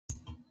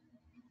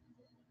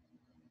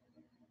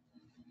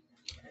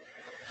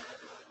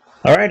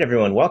All right,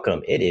 everyone,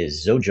 welcome. It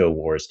is Xojo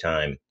Wars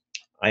time.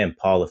 I am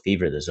Paul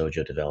Lefevre, the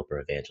Xojo Developer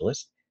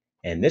Evangelist,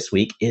 and this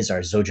week is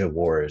our Xojo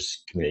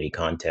Wars Community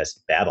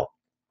Contest Battle.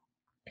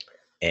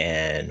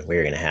 And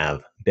we're going to have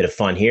a bit of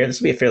fun here. This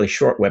will be a fairly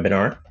short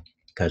webinar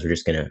because we're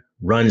just going to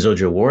run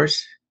Xojo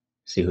Wars,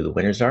 see who the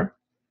winners are,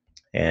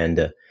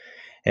 and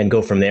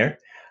go from there.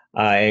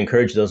 I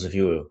encourage those of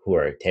you who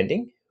are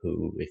attending,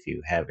 who, if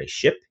you have a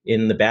ship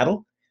in the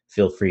battle,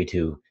 feel free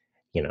to,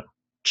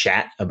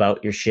 chat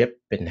about your ship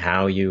and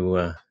how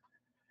you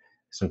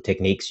some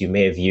techniques you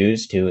may have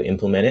used to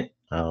implement it.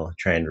 I'll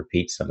try and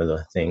repeat some of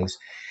the things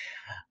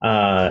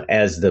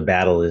as the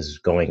battle is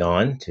going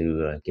on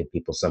to give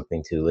people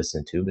something to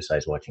listen to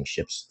besides watching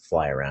ships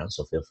fly around.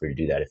 So feel free to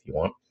do that if you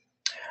want.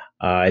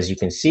 As you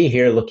can see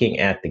here, looking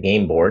at the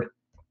game board,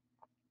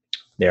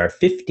 there are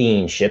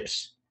 15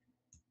 ships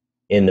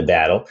in the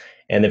battle.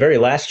 And the very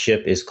last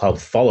ship is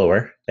called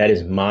Follower. That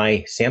is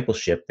my sample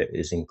ship that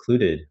is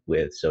included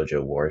with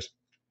Xojo Wars.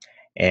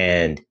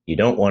 And you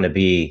don't want to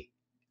be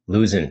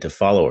losing to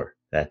Follower.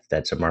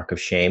 That's a mark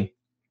of shame.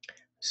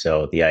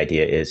 So the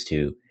idea is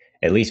to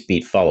at least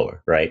beat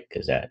Follower, right?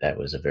 Because that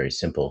was a very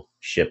simple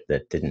ship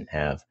that didn't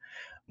have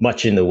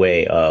much in the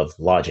way of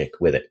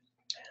logic with it.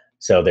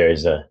 So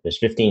there's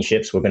 15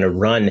 ships. We're going to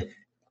run.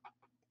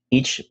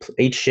 Each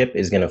ship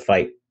is going to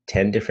fight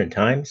 10 different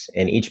times,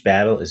 and each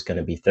battle is going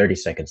to be 30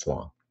 seconds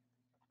long.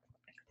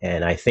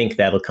 And I think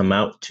that'll come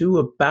out to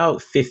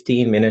about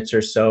 15 minutes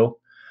or so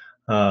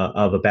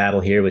of a battle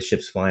here with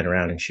ships flying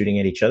around and shooting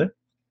at each other.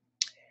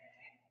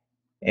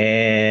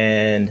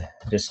 And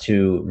just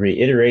to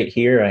reiterate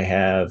here, I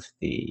have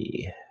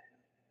if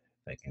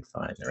I can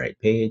find the right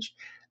page,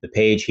 the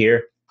page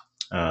here.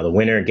 The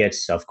winner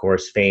gets, of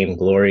course, fame,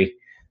 glory,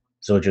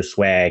 Xojo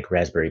swag,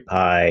 Raspberry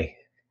Pi,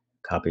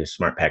 copy of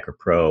Smart Packer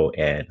Pro,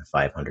 and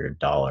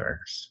 $500.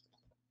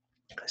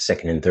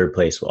 Second and third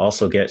place will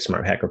also get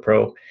Smart Packer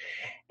Pro.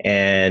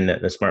 And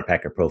the Smart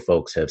Packer Pro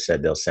folks have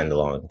said they'll send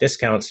along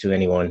discounts to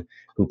anyone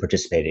who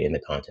participated in the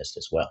contest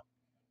as well.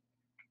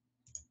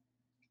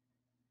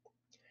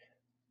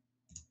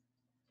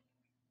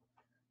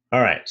 All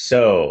right,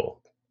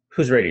 so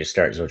who's ready to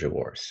start Xojo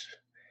Wars?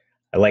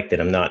 I like that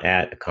I'm not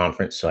at a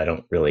conference, so I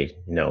don't really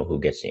know who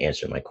gets to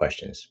answer my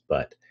questions.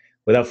 But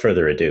without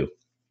further ado,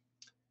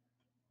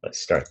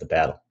 let's start the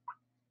battle.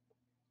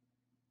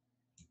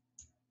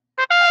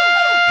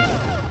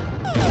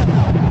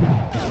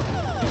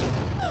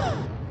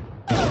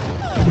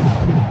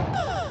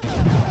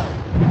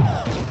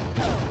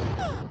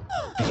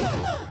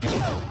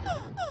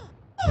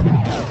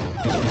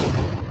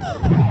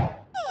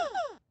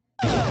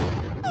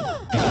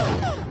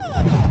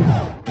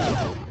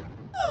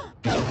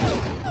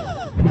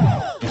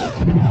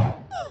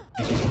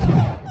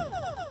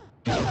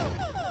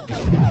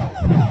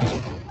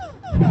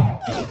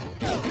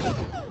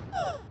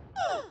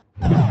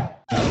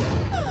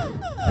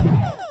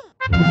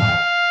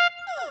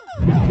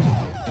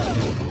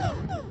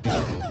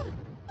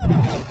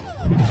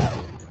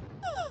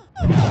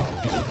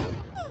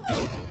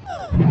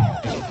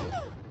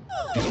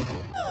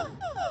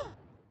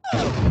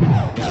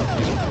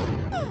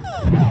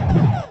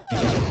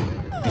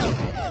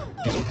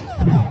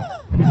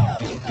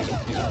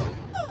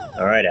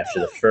 All right, after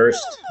the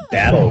first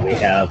battle, we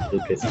have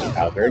Lucas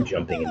Calgar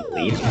jumping in the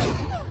lead.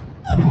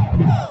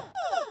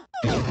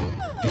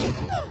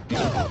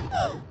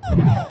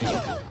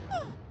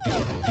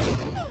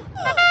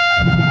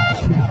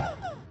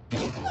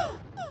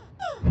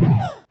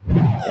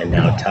 And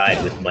now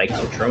tied with Mike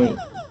Patrone.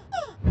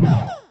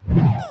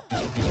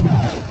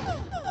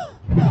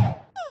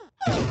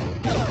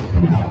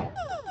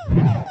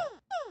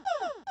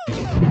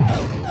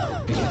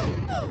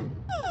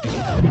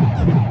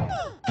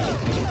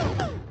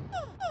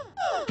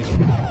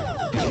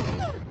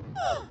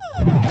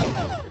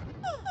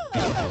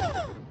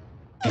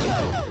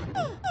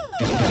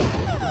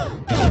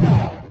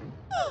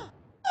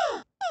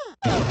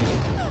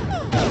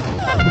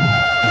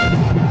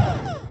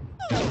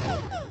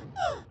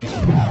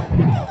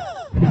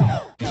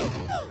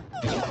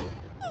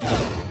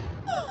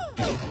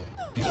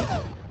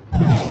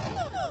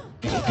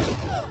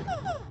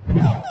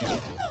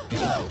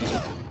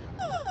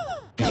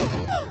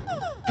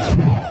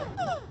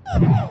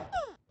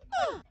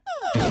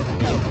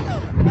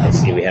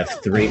 See, we have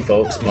three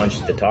folks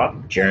bunched at the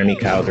top. Jeremy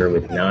Calgar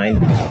with 9,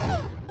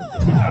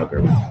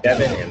 Calgar with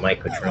 7, and Mike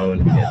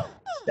Patrone with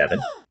 7.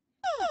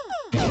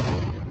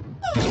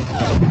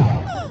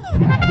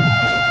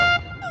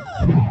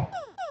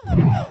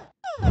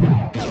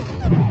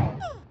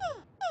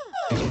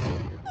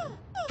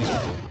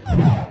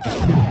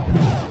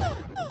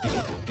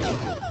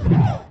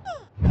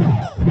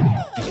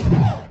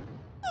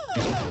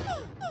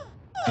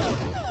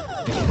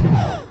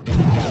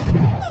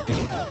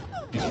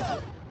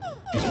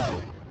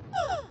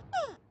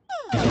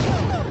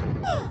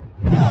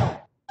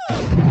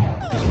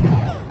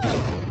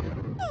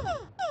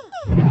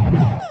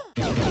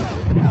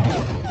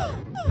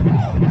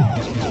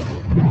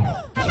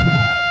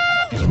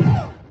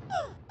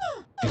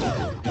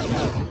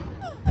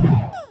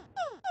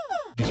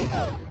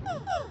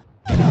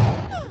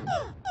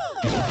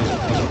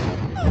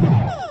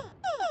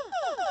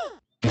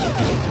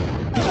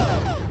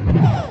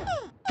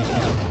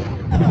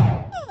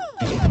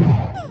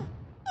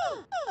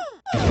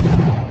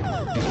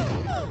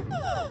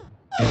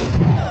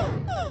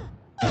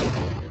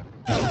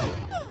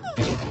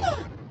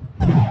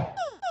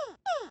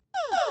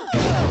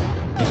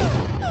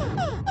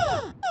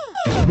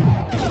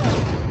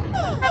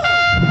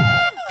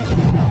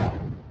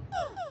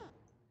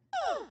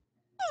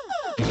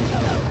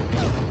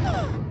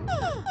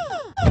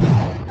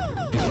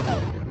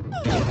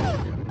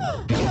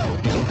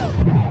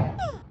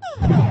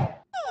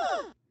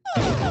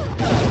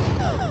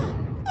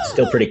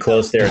 Still pretty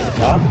close there at the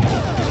top.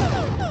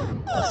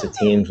 Lots of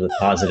teams with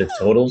positive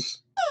totals.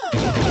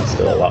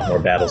 Still a lot more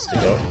battles to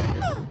go.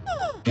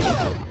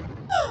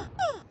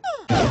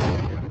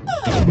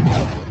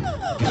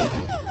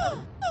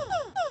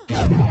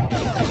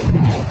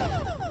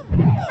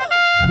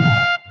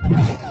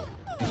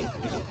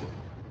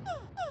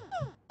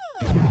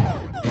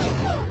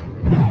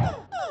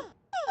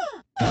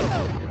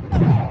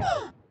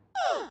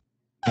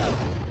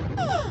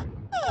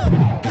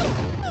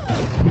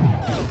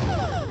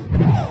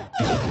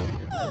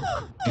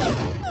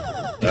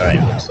 All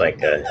right, looks like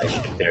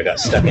Ashik there got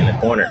stuck in the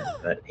corner,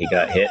 but he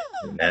got hit,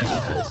 and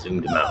that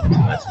zoomed him out. So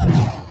that's good.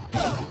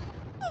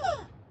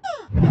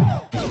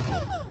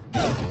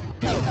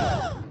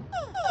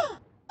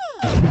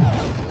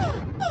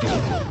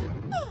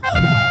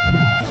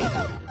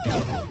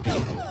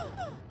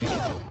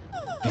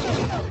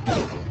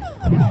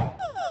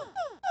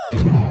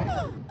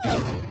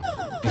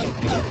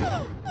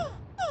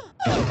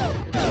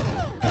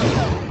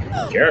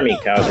 Jeremy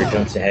Cowger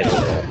jumps ahead with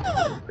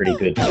a pretty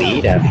good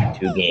lead after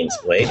 2 games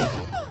played.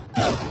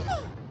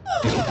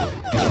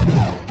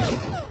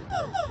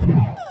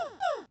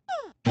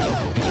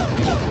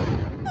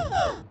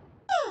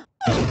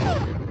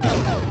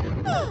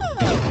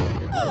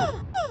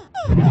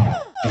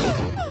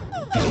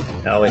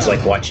 I always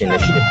like watching the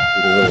ship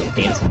do the little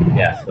dance of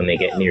death when they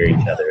get near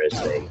each other as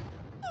they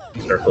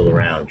circle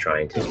around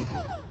trying to see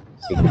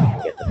if they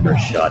can get the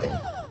first shot in.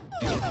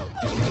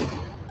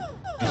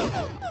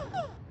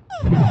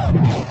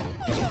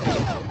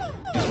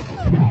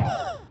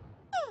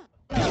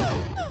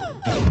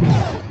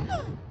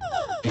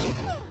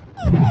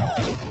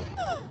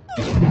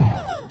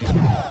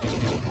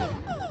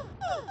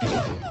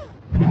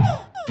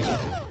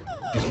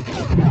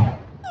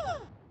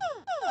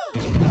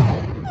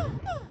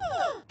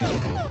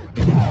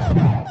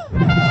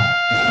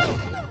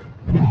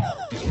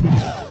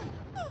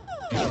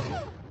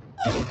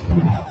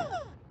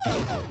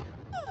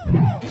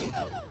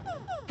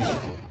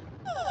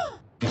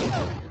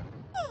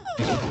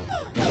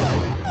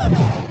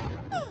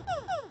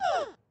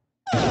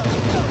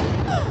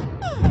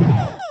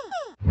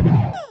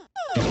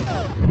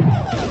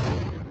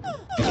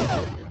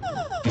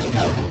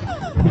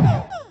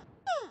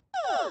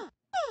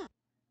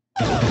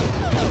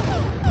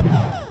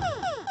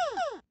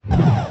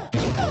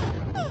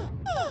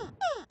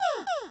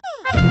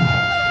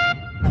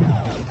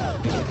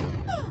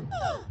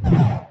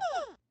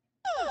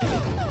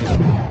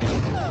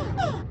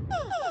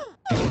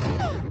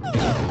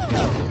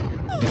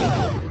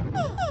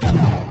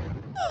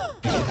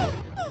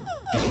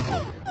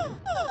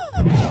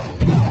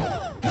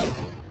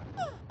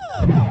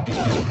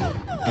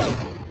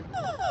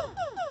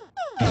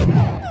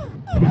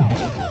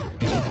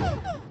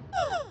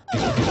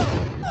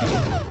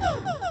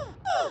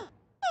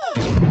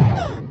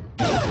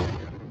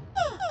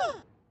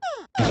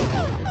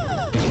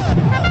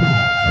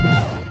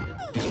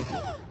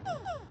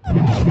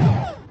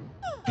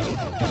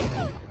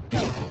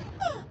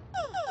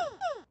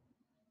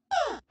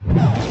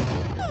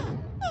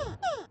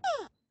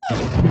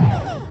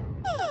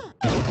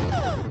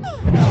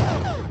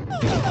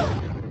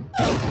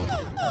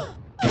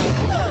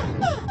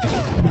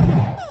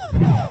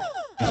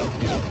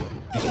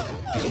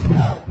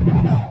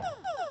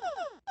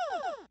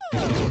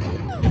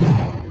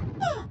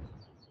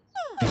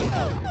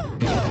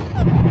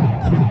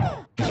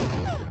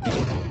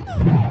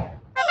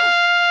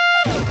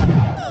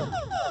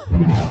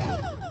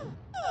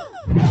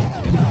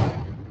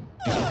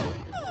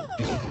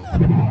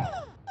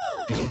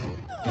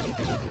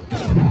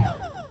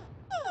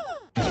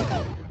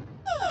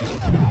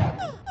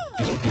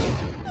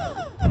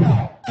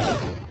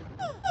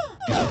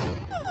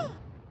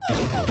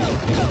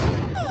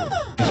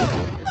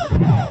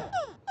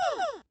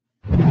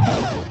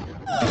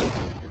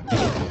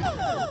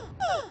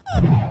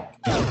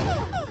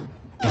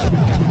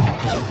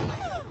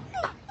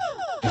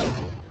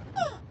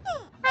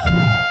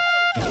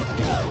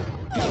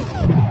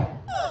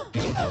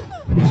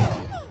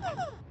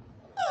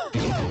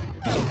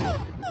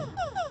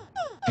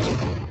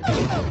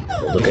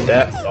 Look at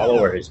that,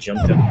 follower has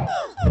jumped up.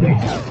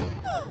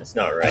 That's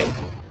not right.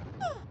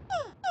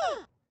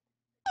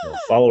 Well,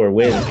 follower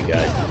wins, you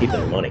guys. I'm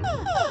keeping the money.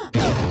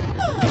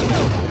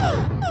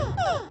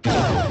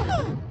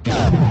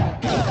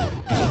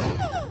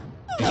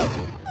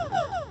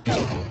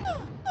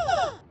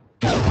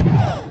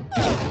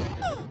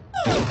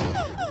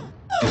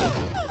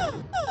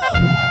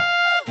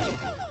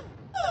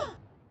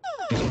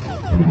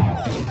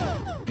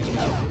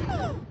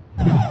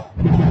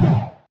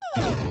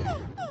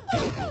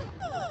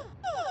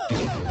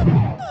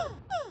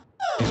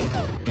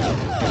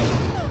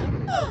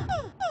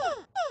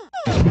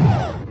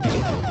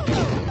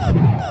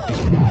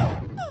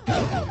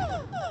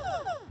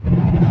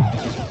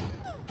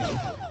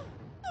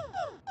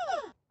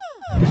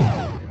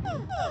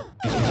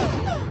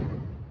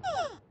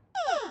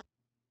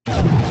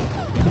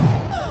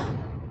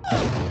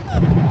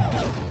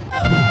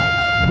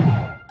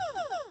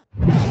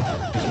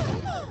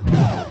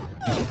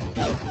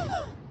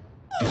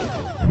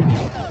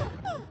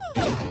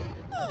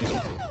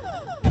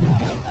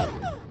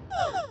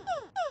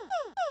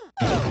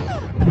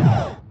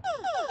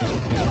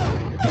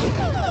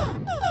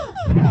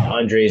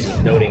 Andres is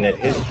noting that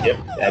his ship,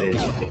 that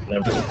is ship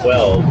number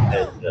 12,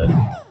 has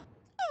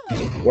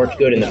worked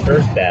good in the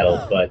first battle,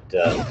 but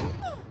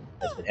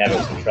has been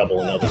having some trouble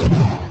in other ones. I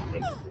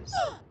think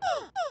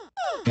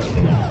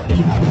something on his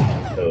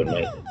code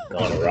might have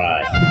gone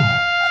awry.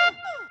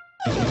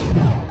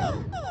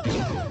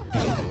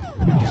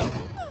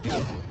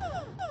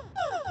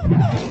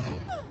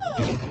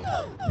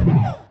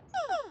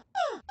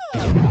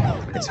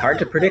 It's hard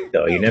to predict,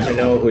 though. You never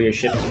know who your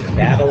ship's going to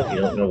battle.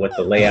 You don't know what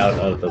the layout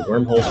of the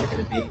wormholes are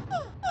going to be.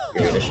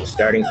 Your initial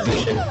starting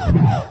position.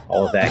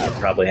 All of that can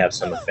probably have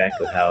some effect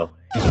with how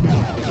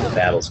the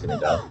battle's going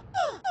to go.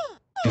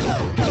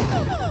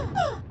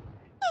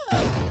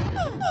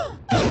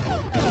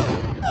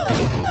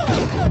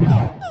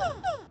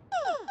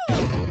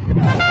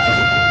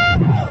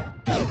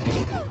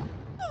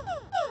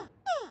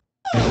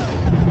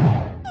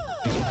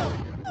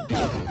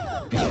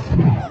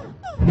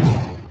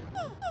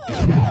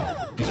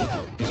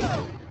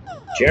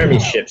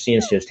 Jeremy's ship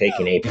seems to have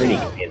taken a pretty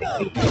commanding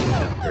lead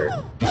after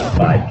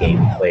 5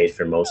 games played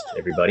for most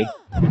everybody.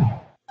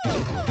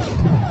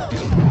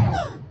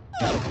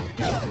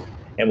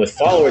 And with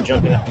Follower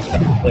jumping up to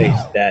second place,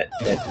 that's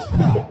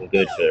looking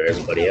good for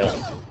everybody else.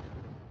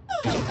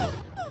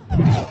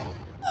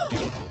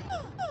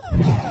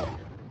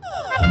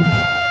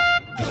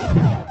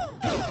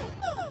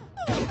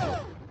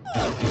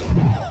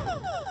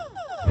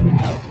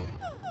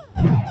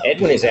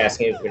 Edwin is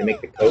asking if we're going to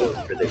make the code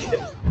for the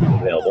ships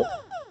available.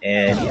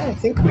 And yeah, I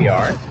think we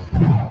are.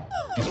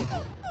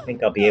 I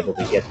think I'll be able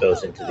to get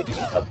those into the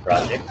GitHub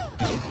project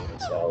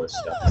once all this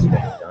stuff is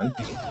done.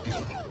 Take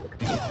a look at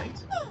these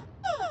things.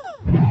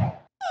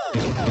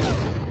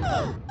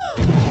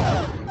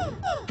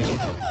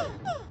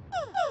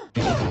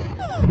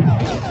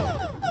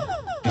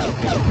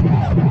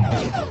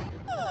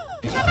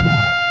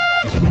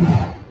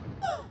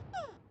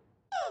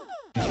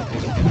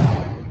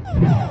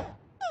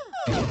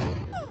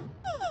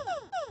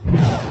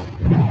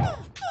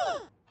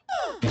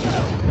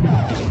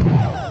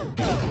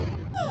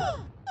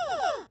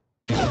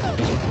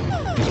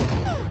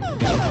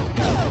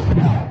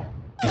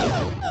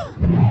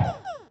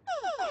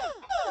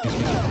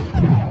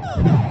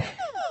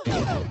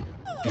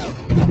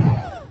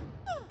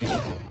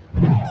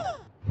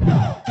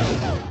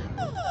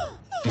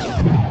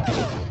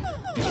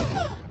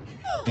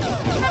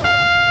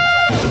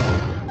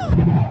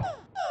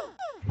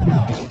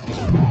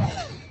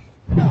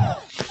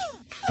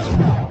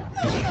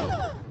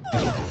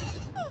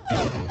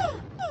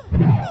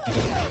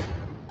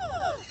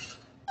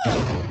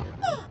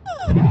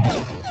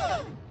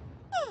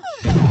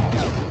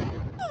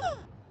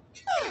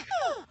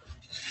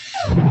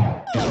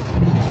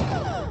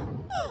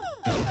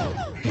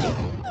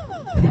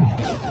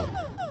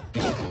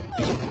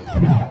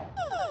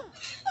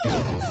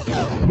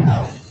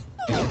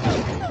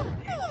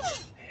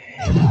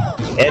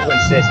 Edwin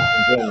says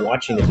he's enjoying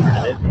watching the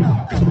tournament.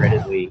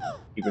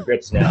 He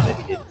regrets now that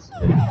he didn't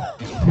submit.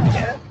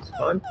 Yeah, it's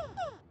fun.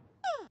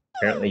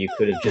 Apparently, you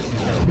could have just,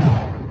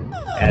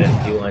 added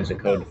a few lines of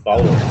code to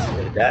follow and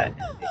submitted that.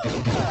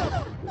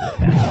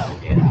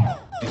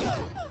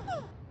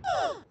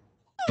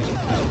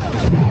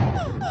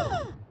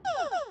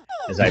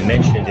 As I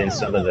mentioned in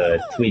some of the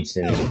tweets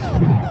and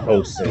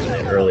posts in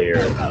the earlier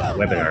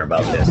webinar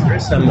about this, there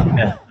is some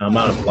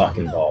amount of luck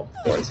involved,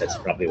 of course. That's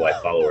probably why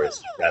Follower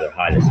is rather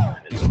high this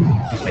time. And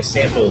my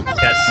sample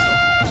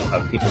tests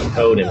of people's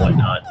code and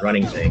whatnot,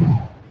 running thing,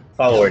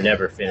 Follower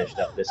never finished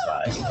up this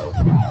high, so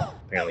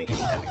apparently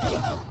he's having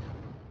luck.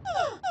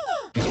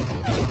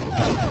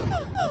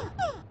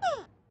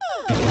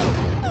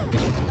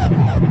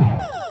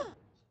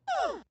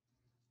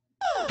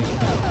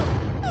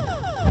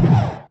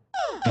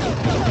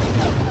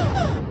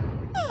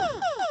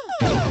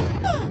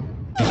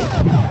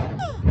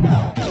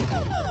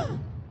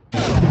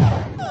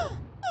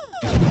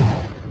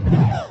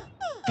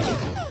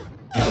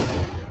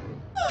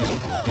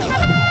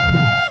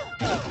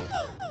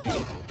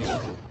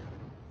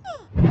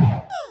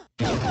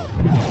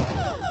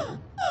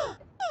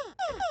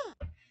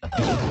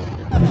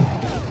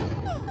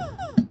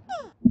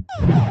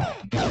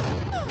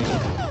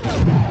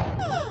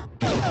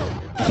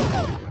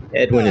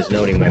 Edwin is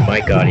noting my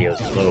mic audio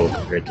is low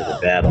compared to the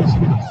battle, so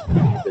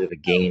there's a bit of a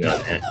gain on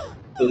that.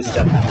 Boost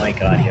up the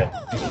mic audio.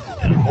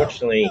 And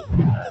unfortunately,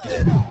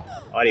 the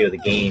audio of the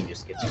game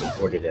just gets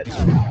recorded at this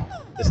point.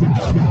 It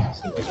doesn't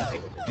seem like I'm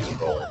able to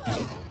control it.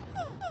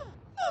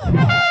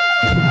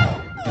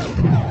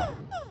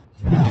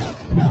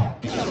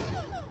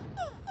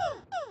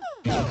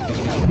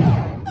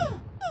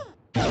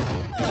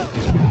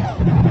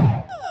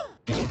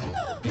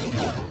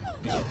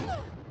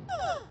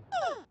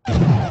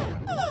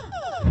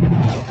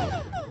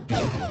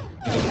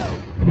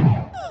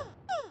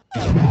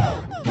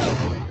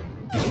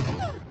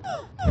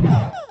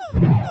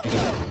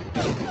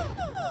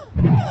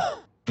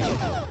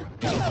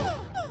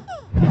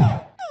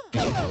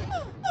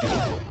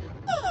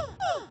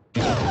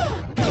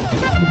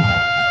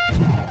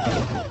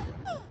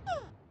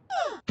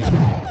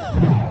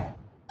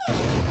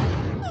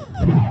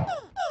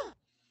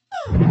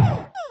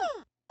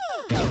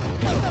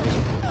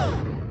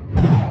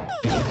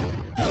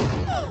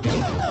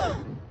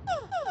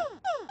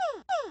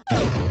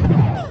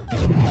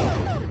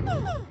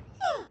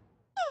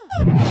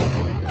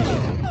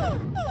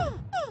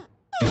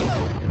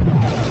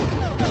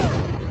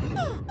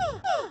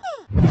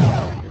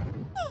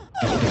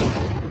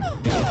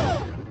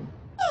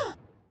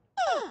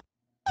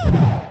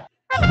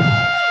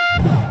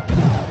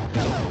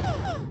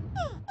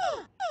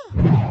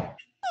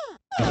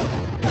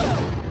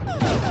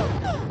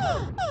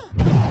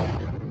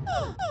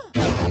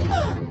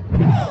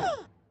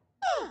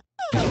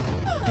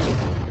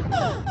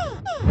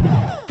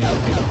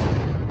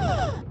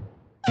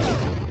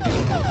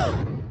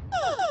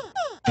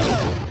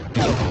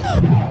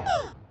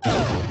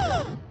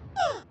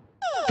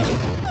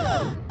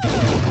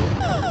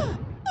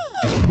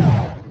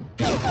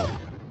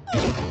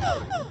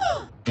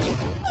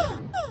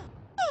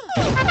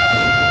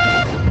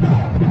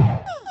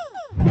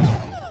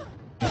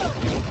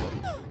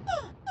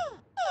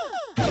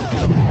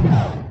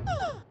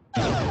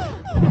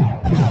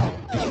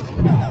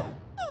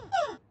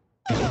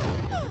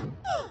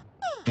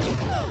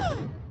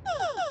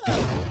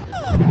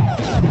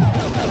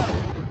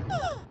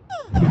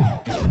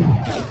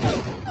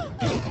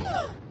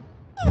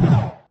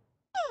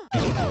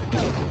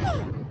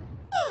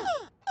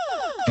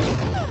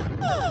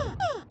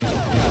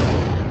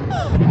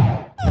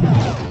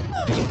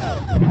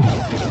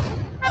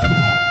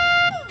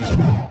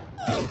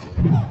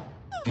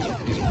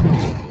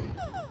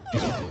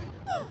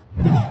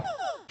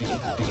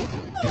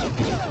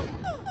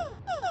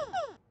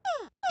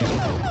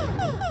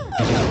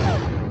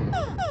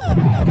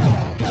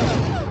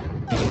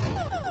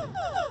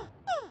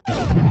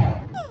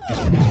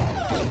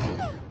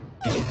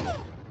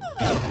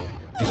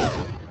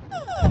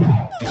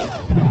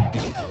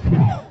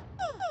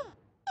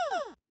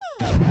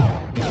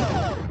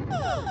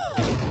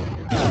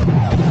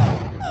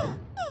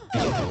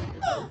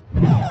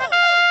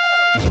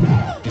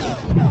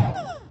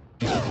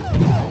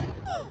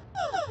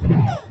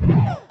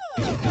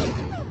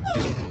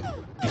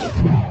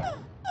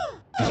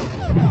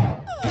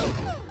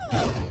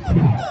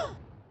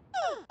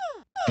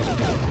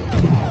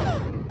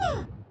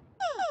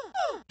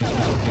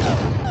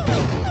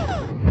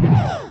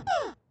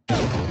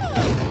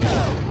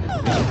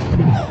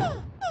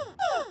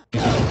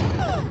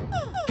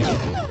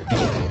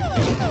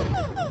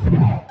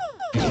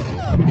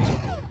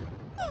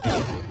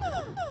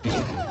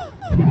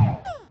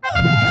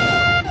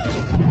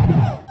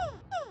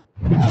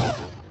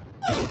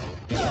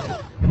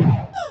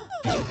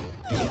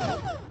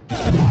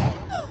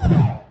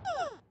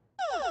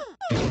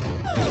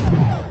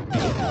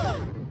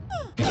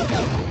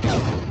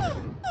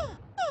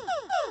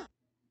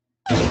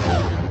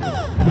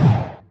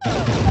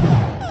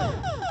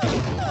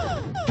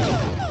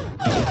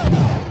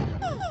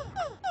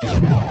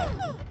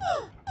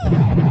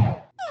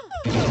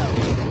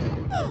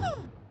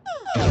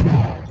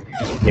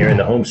 Nearing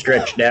the home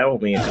stretch now,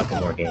 only a couple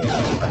more games.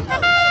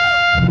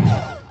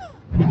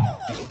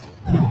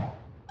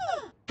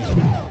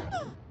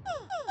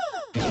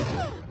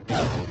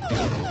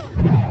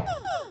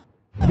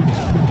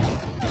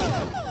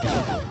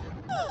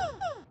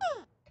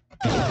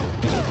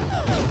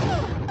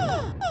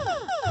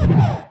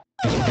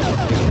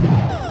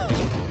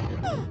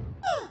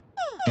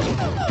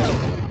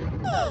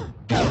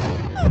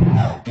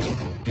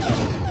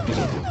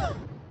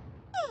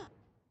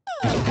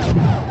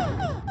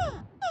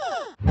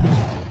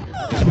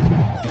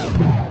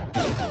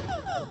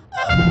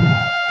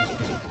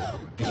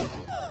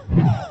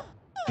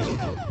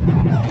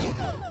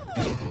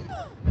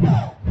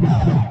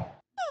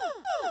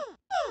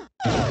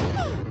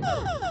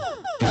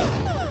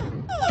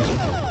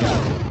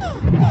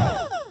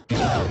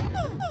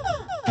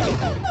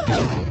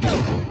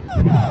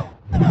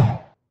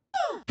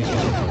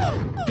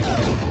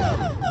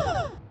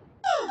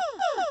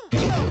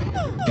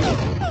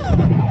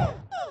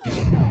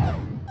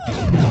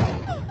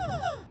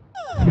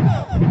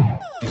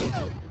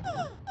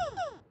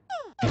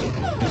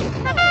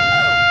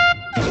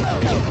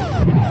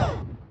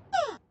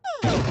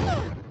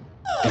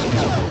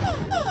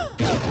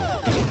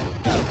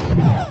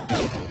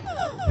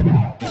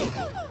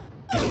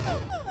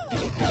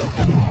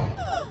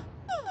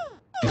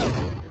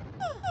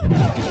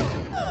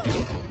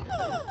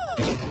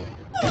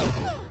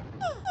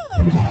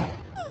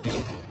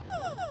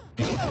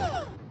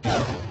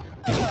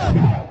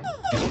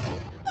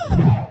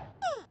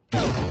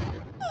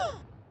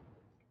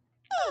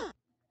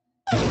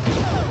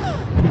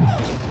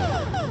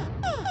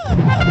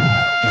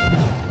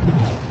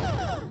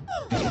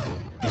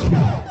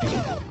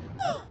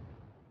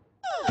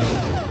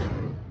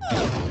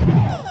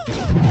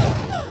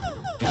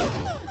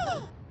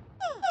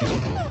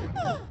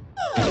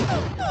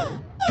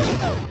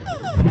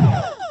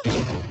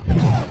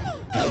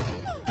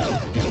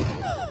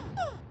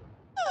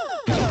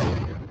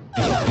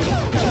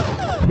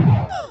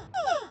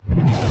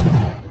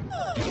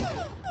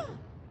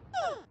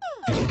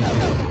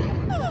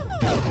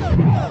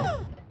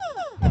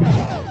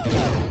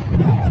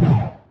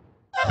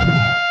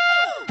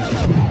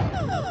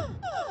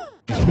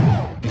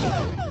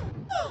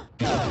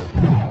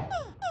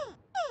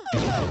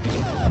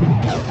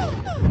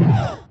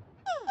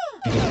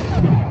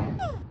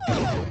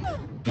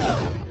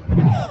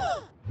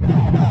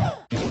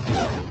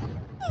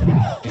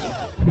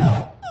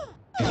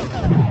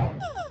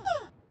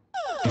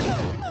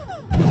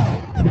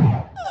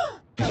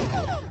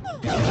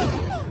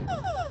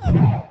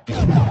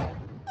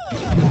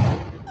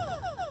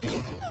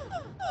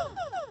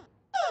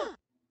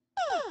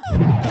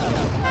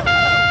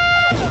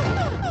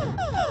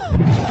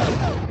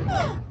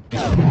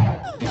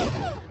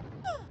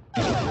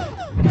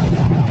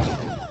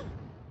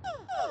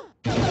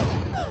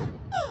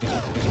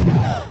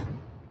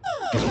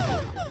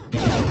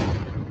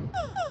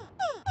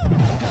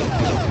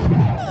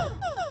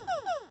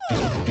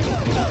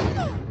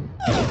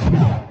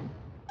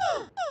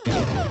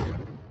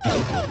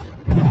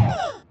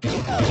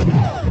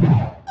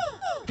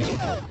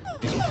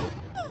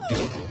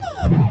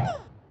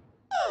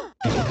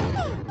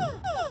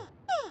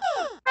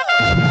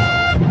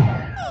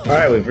 All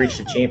right, we've reached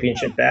the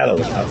championship battle.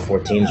 The top 4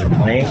 teams are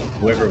playing.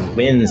 Whoever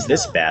wins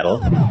this battle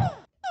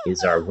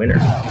is our winner,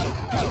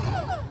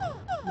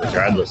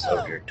 regardless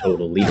of your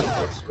total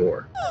leaderboard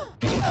score.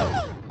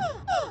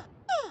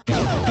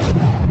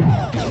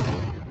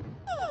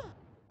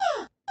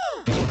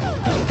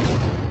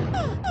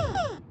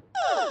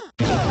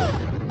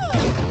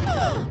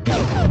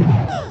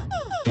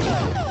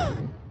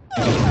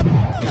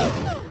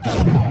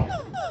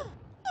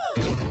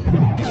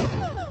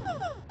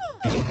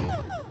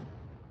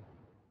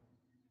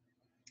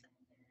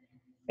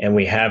 And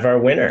we have our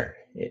winner.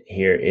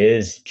 Here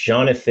is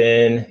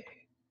Jonathan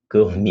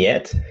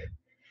Goulmiet.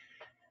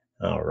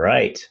 All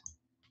right.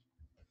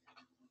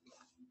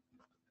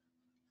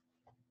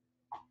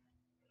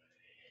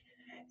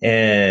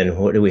 And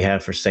what do we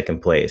have for second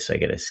place? I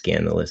got to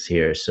scan the list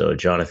here. So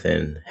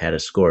Jonathan had a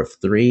score of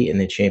 3 in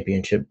the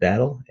championship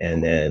battle,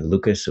 and then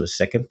Lucas was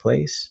second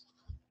place,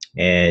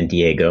 and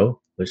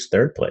Diego was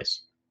third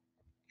place.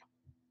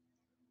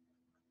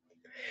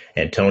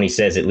 And Tony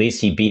says at least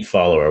he beat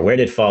Follower. Where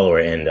did Follower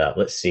end up?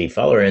 Let's see.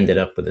 Follower ended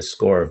up with a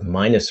score of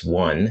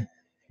 -1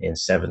 in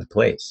seventh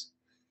place.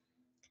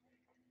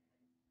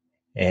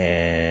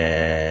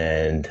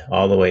 And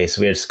all the way,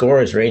 so we had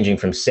scores ranging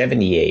from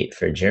 78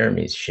 for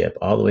Jeremy's ship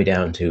all the way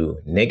down to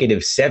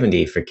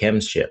 -70 for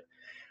Kem's ship.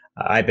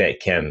 I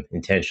bet Kem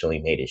intentionally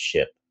made his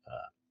ship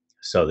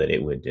so that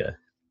it would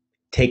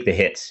take the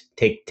hits,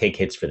 take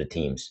hits for the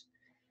teams.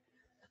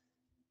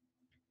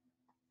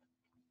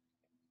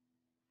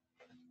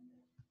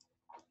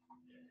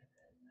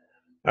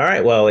 All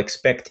right, well,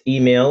 expect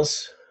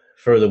emails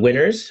for the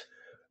winners,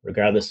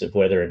 regardless of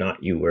whether or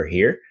not you were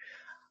here.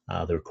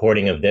 The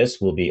recording of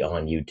this will be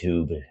on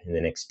YouTube in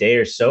the next day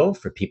or so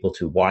for people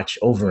to watch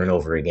over and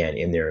over again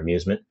in their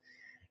amusement.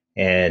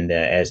 And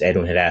as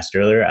Edwin had asked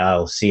earlier,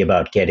 I'll see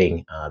about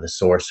getting the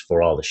source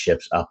for all the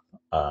ships up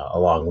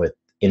along with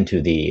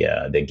into the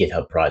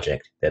GitHub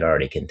project that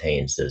already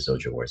contains the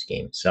Xojo Wars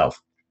game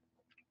itself.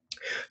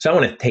 So I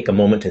want to take a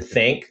moment to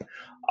thank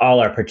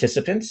all our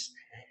participants,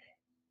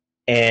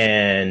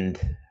 and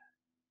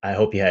I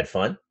hope you had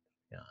fun.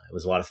 It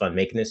was a lot of fun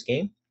making this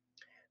game.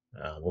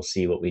 We'll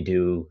see what we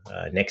do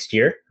next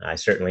year. I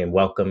certainly am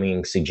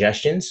welcoming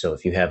suggestions. So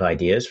if you have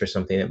ideas for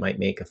something that might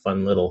make a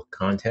fun little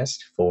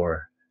contest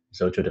for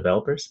Xojo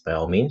developers, by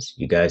all means,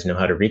 you guys know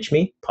how to reach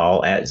me,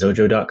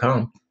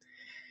 paul@xojo.com.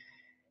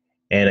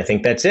 And I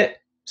think that's it.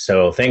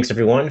 So thanks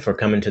everyone for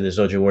coming to the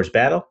Xojo Wars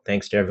battle.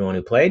 Thanks to everyone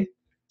who played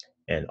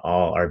and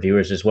all our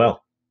viewers as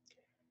well.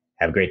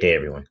 Have a great day,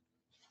 everyone.